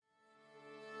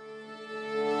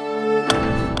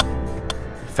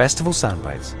Festival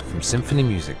soundbites from symphony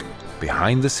music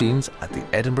behind the scenes at the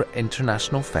Edinburgh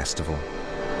International Festival.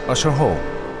 Usher Hall,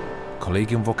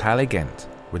 Collegium Vocale Gent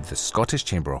with the Scottish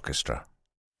Chamber Orchestra.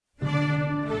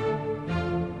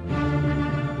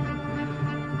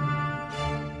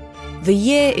 The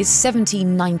year is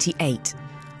 1798.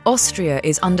 Austria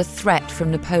is under threat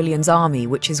from Napoleon's army,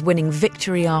 which is winning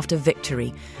victory after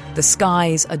victory. The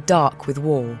skies are dark with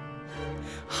war.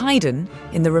 Haydn,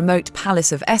 in the remote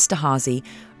palace of Esterházy,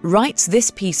 writes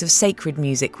this piece of sacred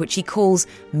music which he calls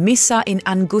Missa in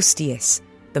Angustiis,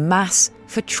 the Mass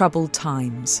for troubled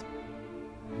times.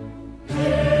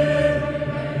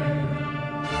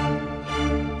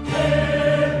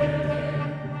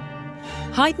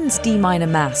 Haydn's D minor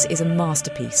Mass is a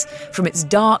masterpiece, from its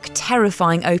dark,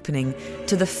 terrifying opening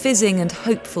to the fizzing and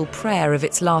hopeful prayer of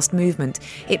its last movement.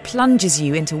 It plunges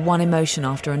you into one emotion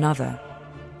after another.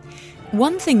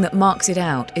 One thing that marks it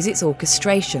out is its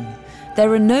orchestration.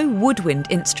 There are no woodwind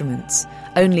instruments,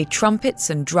 only trumpets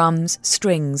and drums,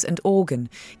 strings and organ,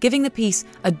 giving the piece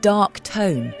a dark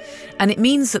tone, and it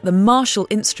means that the martial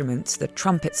instruments, the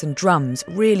trumpets and drums,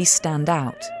 really stand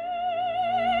out.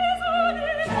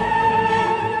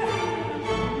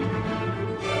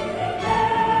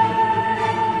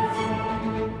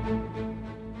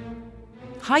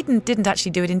 Haydn didn't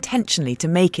actually do it intentionally to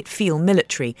make it feel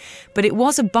military, but it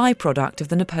was a byproduct of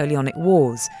the Napoleonic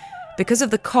Wars. Because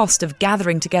of the cost of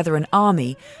gathering together an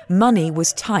army, money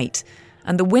was tight,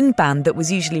 and the wind band that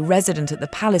was usually resident at the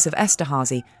Palace of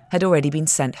Esterházy had already been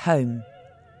sent home.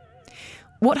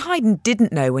 What Haydn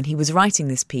didn't know when he was writing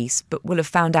this piece, but will have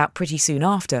found out pretty soon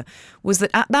after, was that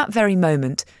at that very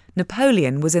moment,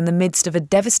 Napoleon was in the midst of a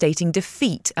devastating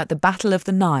defeat at the Battle of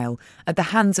the Nile at the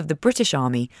hands of the British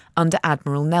Army under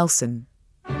Admiral Nelson.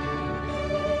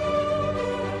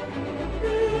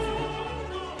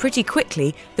 Pretty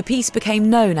quickly, the piece became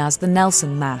known as the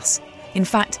Nelson Mass. In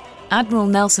fact, Admiral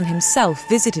Nelson himself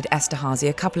visited Esterházy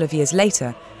a couple of years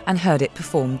later and heard it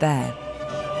performed there.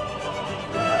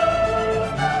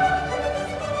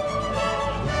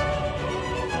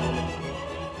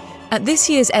 At this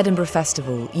year's Edinburgh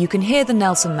Festival, you can hear the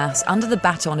Nelson Mass under the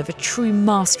baton of a true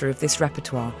master of this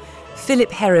repertoire,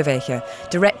 Philip Herreweger,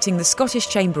 directing the Scottish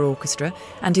Chamber Orchestra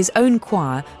and his own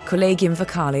choir, Collegium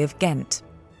Vocale of Gent.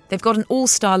 They've got an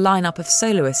all-star lineup of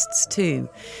soloists too.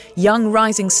 Young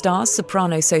rising stars,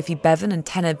 soprano Sophie Bevan and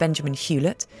tenor Benjamin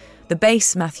Hewlett, the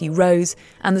bass Matthew Rose,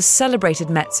 and the celebrated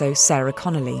mezzo Sarah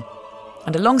Connolly.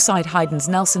 And alongside Haydn's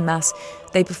Nelson Mass,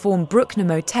 they perform Bruckner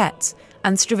motets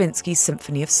and Stravinsky's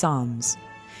Symphony of Psalms.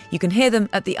 You can hear them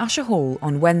at the Usher Hall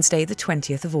on Wednesday the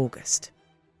 20th of August.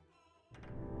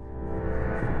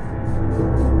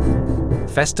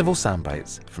 Festival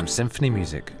soundbites from symphony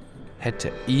music. Head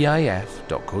to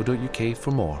eif.co.uk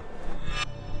for more.